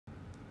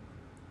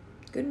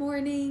Good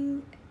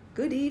morning,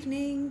 good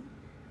evening,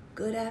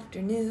 good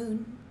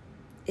afternoon.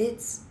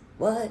 It's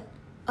What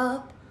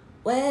Up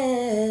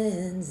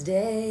Wednesday.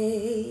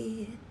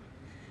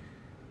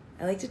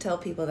 I like to tell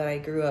people that I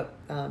grew up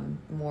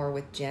more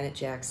with Janet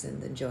Jackson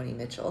than Joni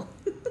Mitchell.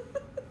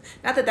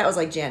 Not that that was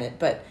like Janet,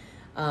 but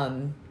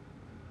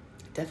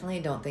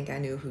definitely don't think I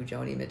knew who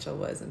Joni Mitchell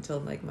was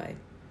until like my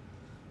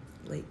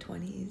late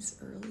 20s,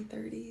 early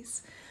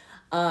 30s.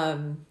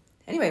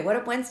 Anyway, What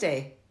Up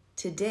Wednesday?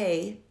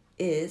 Today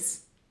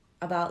is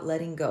about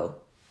letting go.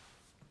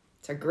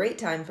 It's a great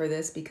time for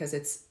this because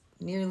it's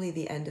nearly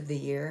the end of the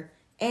year,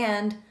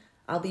 and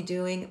I'll be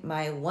doing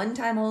my one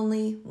time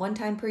only, one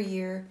time per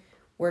year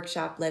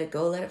workshop, Let It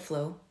Go, Let It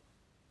Flow,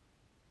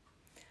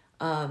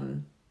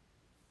 on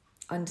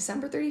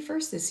December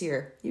 31st this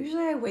year.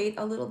 Usually I wait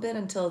a little bit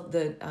until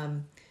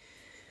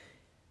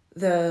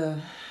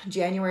the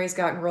January's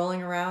gotten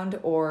rolling around,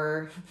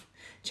 or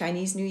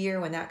Chinese New Year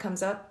when that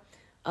comes up.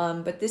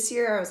 But this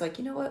year I was like,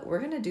 you know what? We're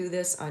going to do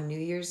this on New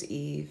Year's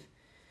Eve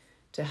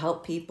to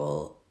help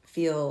people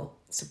feel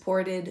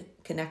supported,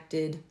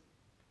 connected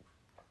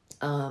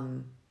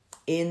in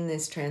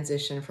this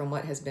transition from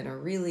what has been a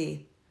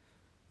really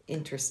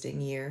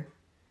interesting year,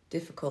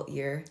 difficult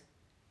year.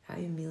 Hi,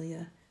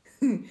 Amelia.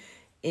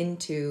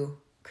 Into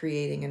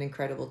creating an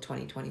incredible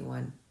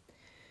 2021.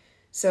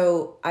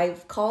 So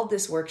I've called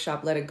this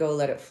workshop Let It Go,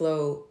 Let It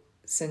Flow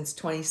since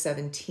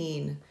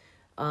 2017,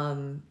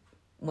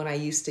 when I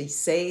used to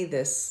say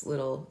this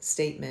little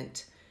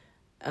statement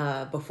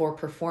before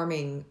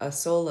performing a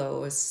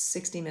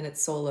 60-minute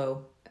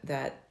solo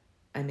that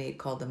I made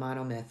called The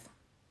Monomyth.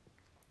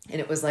 And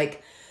it was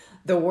like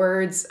the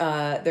words,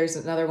 there's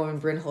another woman,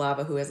 Bryn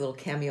Halava, who has a little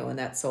cameo in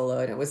that solo.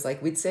 And it was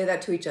like, we'd say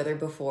that to each other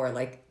before,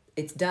 like,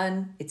 it's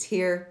done, it's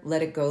here,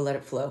 let it go, let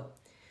it flow.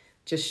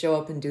 Just show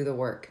up and do the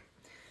work.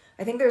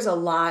 I think there's a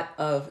lot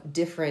of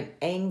different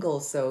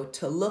angles, though,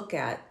 to look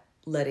at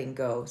letting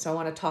go. So I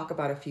want to talk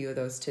about a few of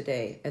those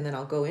today, and then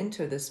I'll go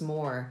into this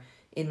more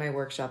in my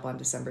workshop on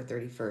December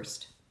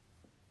 31st.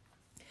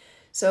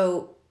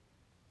 So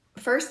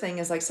first thing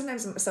is, like,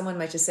 sometimes someone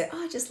might just say,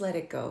 oh, just let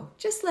it go.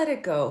 Just let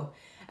it go.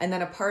 And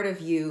then a part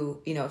of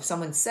you, if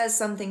someone says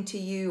something to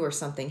you or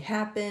something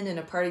happened, and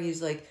a part of you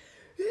is like,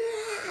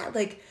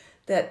 like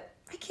that,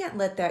 I can't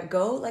let that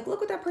go. Like, look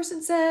what that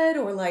person said,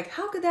 or like,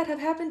 how could that have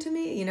happened to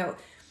me?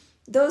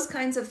 Those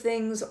kinds of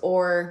things,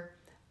 or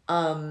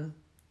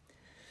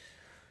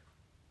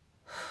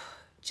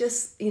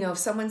just, if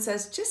someone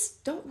says,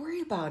 just don't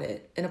worry about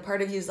it. And a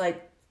part of you is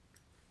like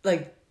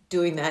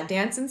doing that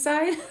dance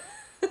inside.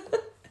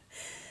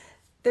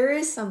 There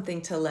is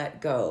something to let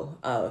go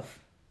of,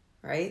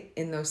 right?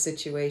 In those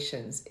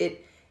situations.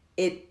 It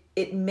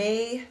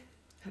may,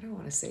 I don't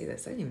want to say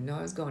this. I didn't even know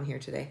I was going here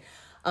today.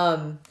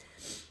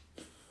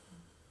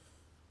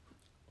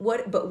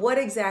 What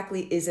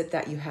exactly is it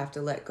that you have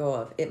to let go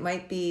of? It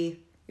might be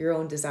your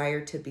own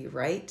desire to be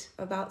right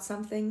about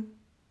something,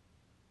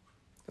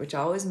 which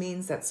always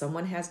means that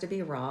someone has to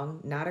be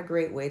wrong. Not a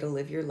great way to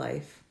live your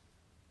life.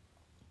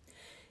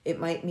 It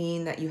might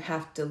mean that you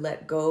have to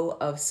let go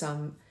of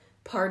some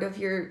part of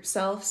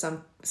yourself,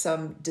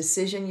 some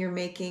decision you're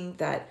making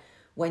that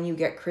when you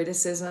get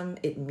criticism,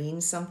 it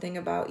means something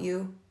about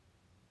you.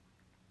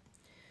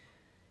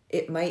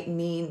 It might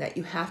mean that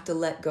you have to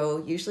let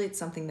go. Usually it's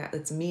something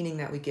that's meaning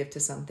that we give to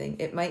something.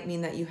 It might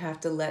mean that you have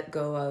to let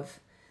go of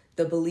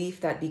the belief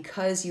that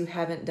because you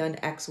haven't done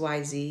X,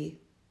 Y, Z,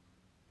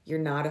 you're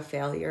not a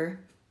failure.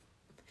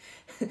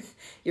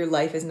 Your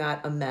life is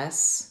not a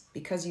mess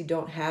because you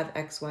don't have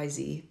X, Y,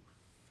 Z.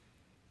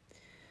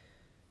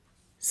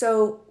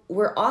 So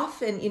we're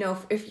often,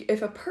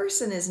 if a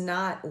person is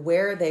not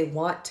where they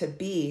want to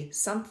be,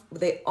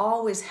 they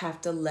always have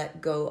to let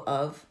go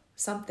of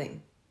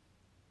something.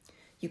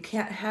 You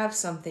can't have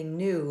something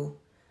new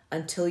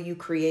until you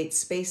create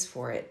space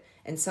for it.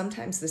 And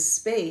sometimes the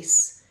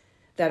space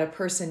that a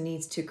person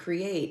needs to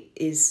create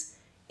is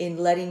in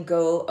letting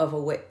go of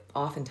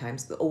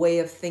oftentimes a way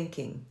of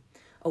thinking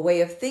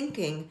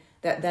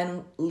that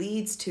then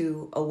leads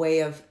to a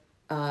way of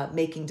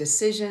making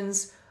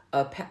decisions,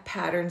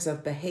 patterns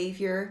of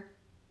behavior.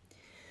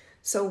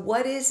 So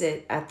what is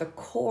it at the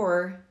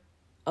core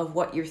of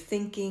what you're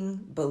thinking,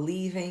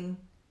 believing,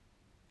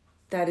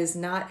 that is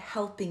not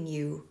helping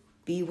you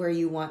be where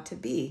you want to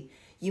be?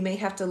 You may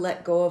have to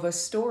let go of a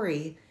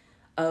story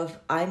of,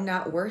 I'm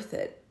not worth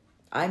it.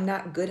 I'm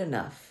not good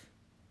enough.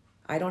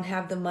 I don't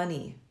have the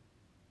money.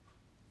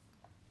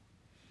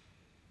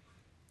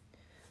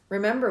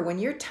 Remember, when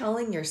you're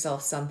telling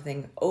yourself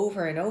something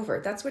over and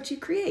over, that's what you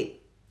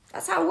create.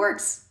 That's how it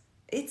works.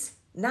 It's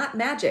not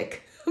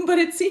magic, but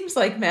it seems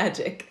like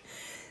magic.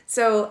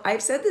 So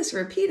I've said this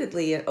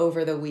repeatedly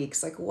over the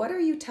weeks, like, what are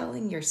you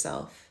telling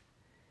yourself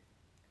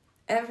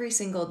every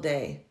single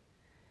day?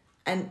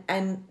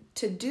 And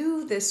to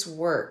do this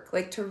work,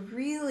 like to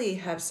really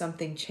have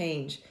something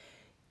change,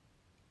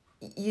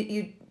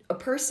 a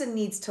person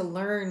needs to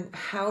learn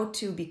how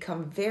to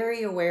become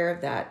very aware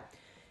of that.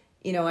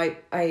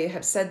 I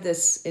have said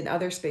this in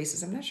other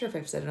spaces. I'm not sure if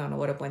I've said it on a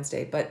What Up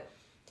Wednesday, but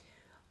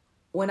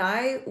when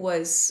I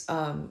was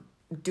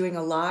doing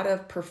a lot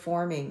of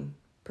performing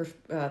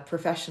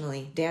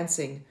professionally,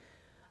 dancing,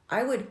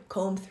 I would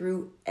comb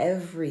through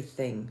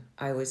everything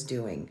I was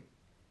doing.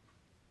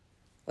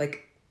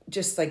 Like,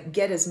 just like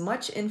get as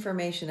much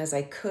information as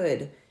I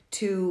could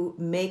to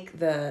make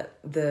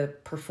the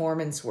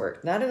performance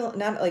work. Not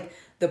like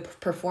the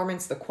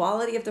performance, the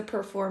quality of the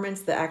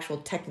performance, the actual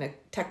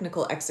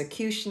technical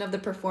execution of the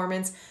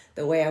performance,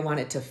 the way I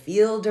wanted to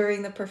feel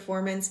during the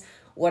performance,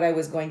 what I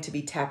was going to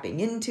be tapping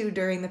into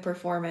during the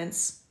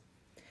performance.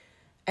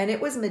 And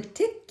it was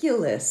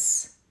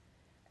meticulous.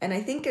 And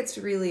I think it's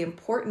really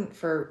important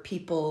for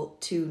people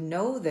to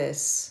know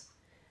this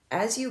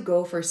as you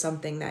go for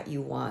something that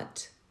you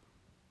want.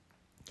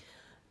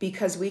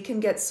 Because we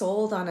can get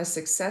sold on a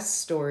success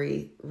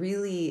story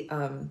really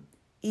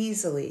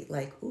easily,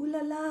 like, ooh la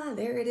la,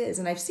 there it is.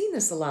 And I've seen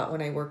this a lot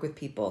when I work with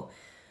people,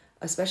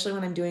 especially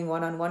when I'm doing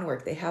one-on-one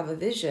work. They have a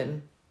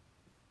vision.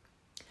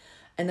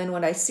 And then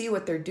when I see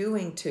what they're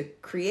doing to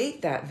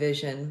create that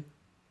vision,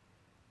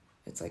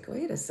 it's like,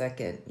 wait a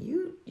second,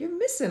 you're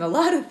missing a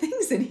lot of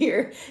things in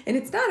here. And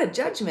it's not a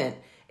judgment.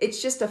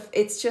 It's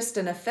just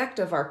an effect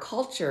of our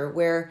culture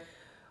where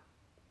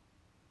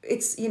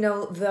it's, you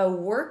know, the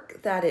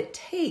work that it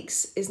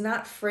takes is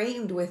not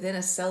framed within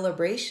a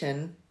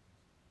celebration.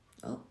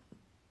 Oh,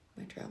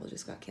 my travel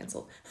just got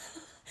canceled.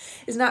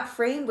 Is not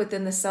framed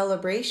within the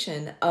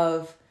celebration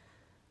of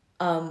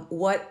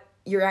what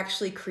you're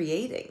actually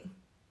creating.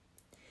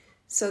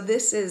 So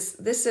this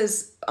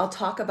is, I'll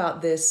talk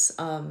about this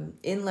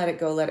in Let It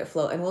Go, Let It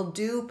Flow, and we'll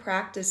do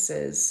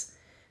practices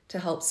to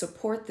help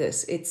support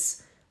this.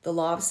 It's the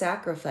law of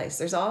sacrifice.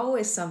 There's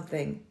always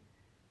something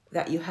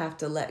that you have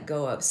to let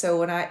go of. So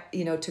when I,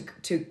 you know,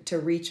 to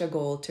reach a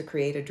goal, to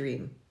create a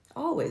dream,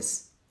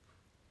 always.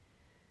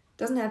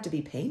 Doesn't have to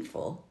be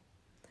painful.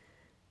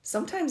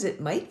 Sometimes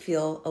it might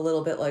feel a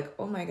little bit like,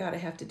 oh my God, I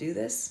have to do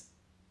this.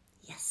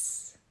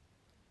 Yes.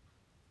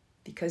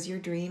 Because your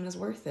dream is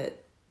worth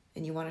it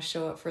and you want to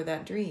show up for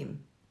that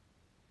dream.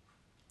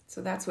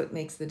 So that's what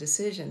makes the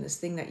decision, this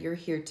thing that you're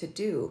here to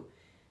do,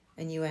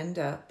 and you end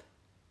up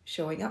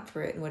showing up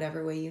for it in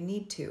whatever way you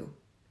need to.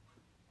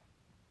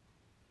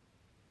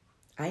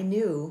 I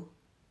knew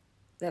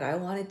that I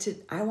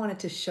wanted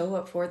to show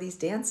up for these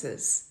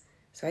dances.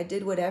 So I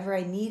did whatever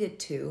I needed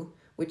to,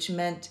 which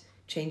meant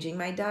changing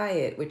my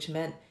diet, which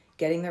meant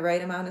getting the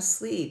right amount of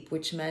sleep,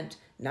 which meant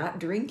not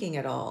drinking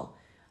at all,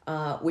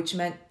 which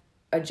meant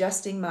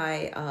adjusting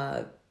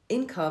my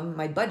income,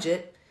 my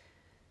budget,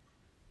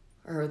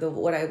 or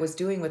what I was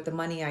doing with the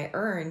money I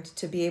earned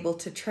to be able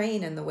to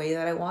train in the way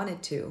that I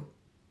wanted to.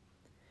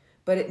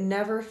 But it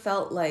never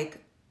felt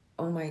like,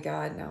 oh my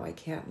God, now I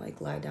can't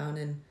like lie down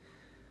and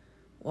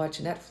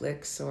watch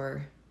Netflix.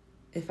 Or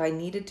if I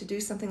needed to do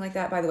something like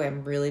that, by the way,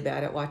 I'm really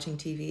bad at watching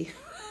TV.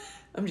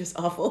 I'm just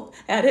awful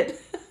at it.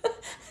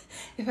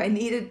 If I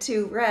needed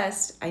to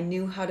rest, I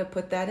knew how to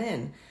put that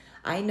in.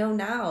 I know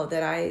now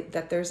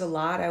that there's a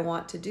lot I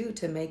want to do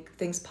to make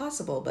things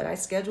possible, but I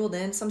scheduled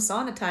in some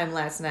sauna time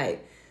last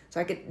night so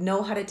I could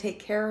know how to take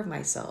care of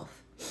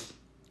myself.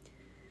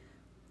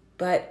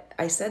 But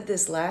I said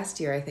this last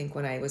year, I think,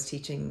 when I was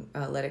teaching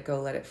Let It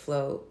Go, Let It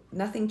Flow.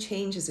 Nothing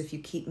changes if you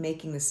keep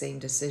making the same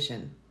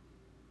decision.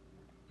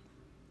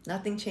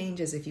 Nothing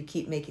changes if you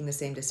keep making the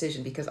same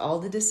decision, because all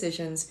the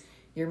decisions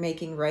you're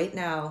making right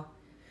now,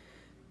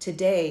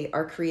 today,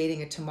 are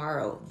creating a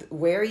tomorrow.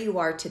 Where you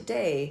are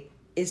today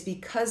is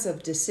because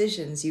of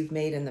decisions you've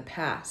made in the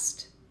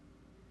past.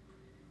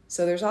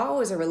 So there's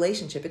always a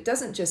relationship. It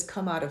doesn't just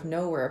come out of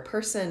nowhere. A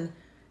person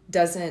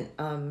doesn't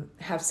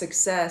have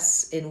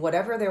success in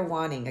whatever they're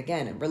wanting,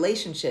 again, in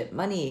relationship,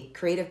 money,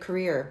 creative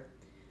career,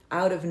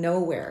 out of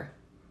nowhere.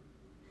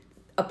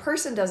 A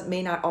person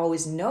may not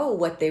always know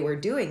what they were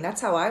doing.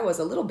 That's how I was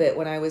a little bit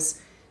when I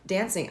was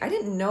dancing. I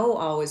didn't know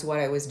always what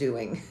I was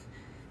doing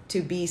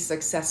to be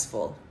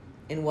successful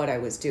in what I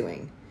was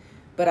doing.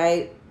 But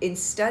in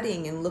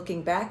studying and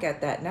looking back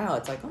at that now,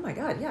 it's like, oh my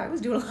God, yeah, I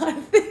was doing a lot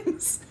of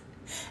things.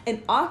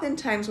 And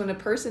oftentimes when a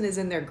person is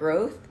in their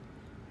growth,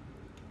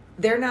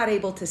 they're not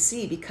able to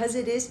see, because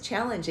it is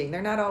challenging.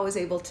 They're not always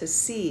able to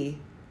see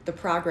the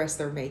progress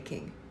they're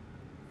making.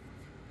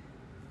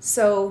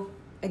 So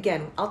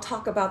again, I'll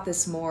talk about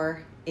this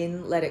more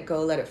in Let It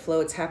Go, Let It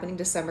Flow. It's happening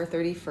December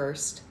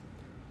 31st.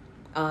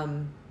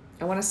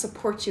 I want to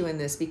support you in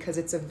this because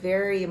it's a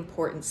very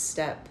important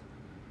step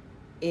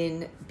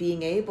in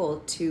being able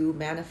to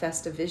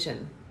manifest a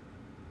vision.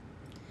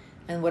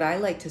 And what I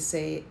like to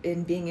say,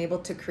 in being able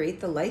to create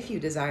the life you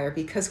desire,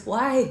 because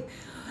why?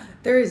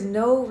 There is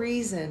no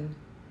reason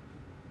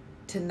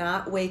to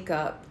not wake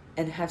up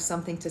and have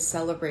something to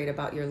celebrate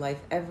about your life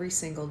every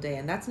single day.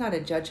 And that's not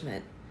a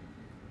judgment.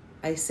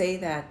 I say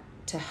that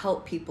to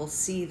help people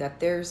see that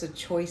there's a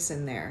choice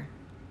in there.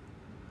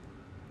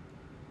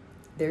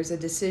 There's a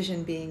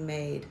decision being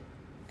made,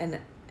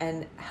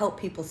 and help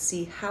people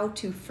see how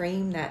to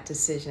frame that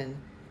decision.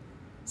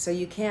 So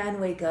you can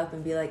wake up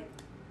and be like,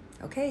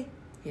 okay,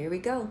 here we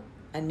go.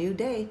 A new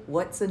day.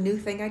 What's a new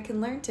thing I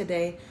can learn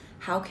today?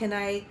 How can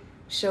I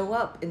show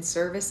up in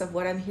service of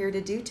what I'm here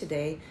to do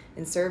today,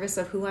 in service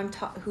of who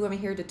I'm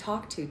here to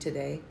talk to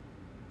today.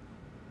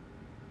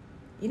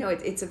 You know,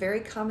 it's a very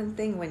common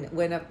thing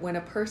when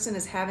a person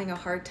is having a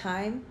hard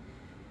time.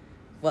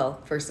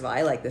 Well, first of all,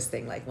 I like this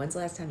thing, like, when's the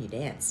last time you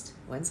danced?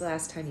 When's the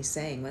last time you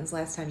sang? When's the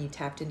last time you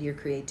tapped into your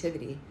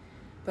creativity?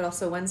 But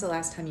also, when's the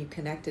last time you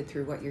connected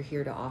through what you're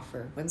here to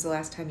offer? When's the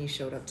last time you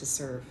showed up to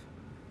serve?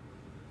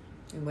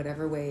 In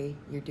whatever way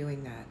you're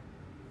doing that.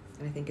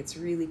 And I think it's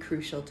really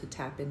crucial to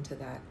tap into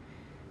that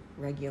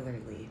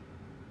regularly.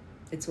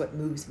 It's what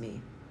moves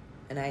me.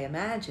 And I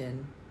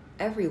imagine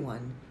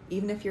everyone,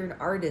 even if you're an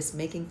artist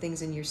making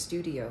things in your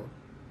studio,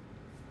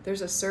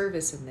 there's a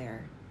service in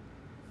there.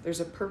 There's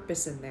a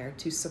purpose in there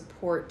to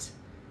support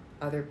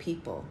other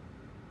people.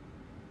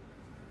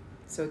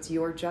 So it's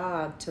your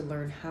job to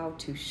learn how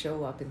to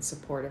show up in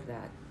support of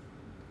that.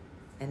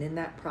 And in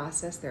that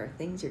process, there are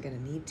things you're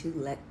going to need to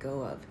let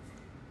go of.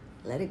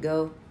 Let it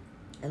go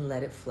and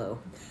let it flow.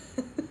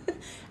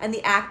 And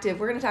the active,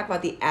 we're going to talk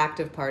about the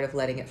active part of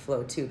letting it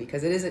flow too,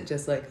 because it isn't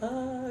just like,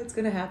 it's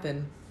going to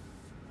happen.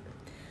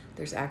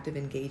 There's active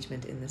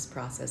engagement in this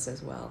process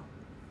as well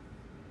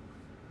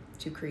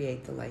to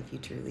create the life you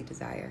truly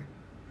desire.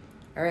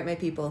 All right, my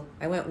people,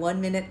 I went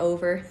 1 minute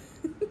over.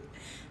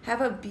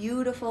 Have a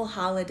beautiful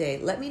holiday.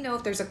 Let me know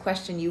if there's a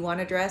question you want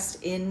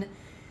addressed in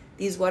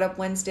these What Up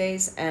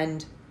Wednesdays.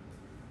 And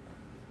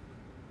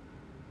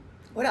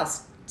what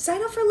else?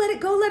 Sign up for Let It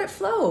Go, Let It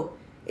Flow.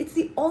 It's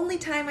the only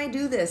time I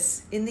do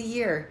this in the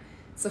year.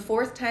 It's the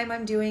 4th time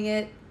I'm doing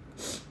it.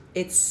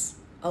 It's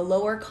a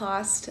lower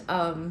cost,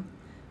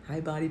 hi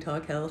Body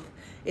Talk Health.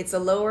 It's a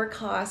lower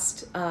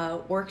cost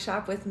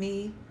workshop with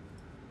me.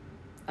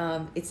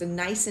 It's a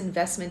nice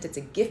investment. It's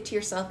a gift to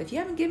yourself. If you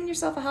haven't given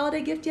yourself a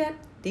holiday gift yet,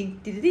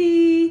 ding, dee, dee,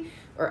 dee,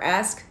 or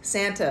ask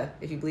Santa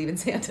if you believe in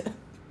Santa.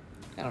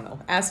 I don't know.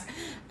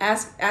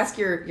 Ask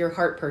your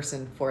heart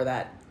person for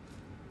that.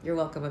 You're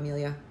welcome,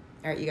 Amelia.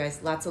 All right, you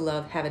guys, lots of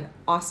love. Have an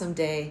awesome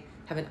day.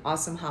 Have an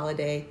awesome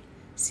holiday.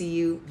 See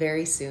you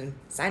very soon.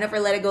 Sign up for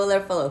Let It Go,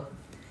 Let It Flow.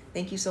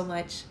 Thank you so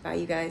much. Bye,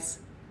 you guys.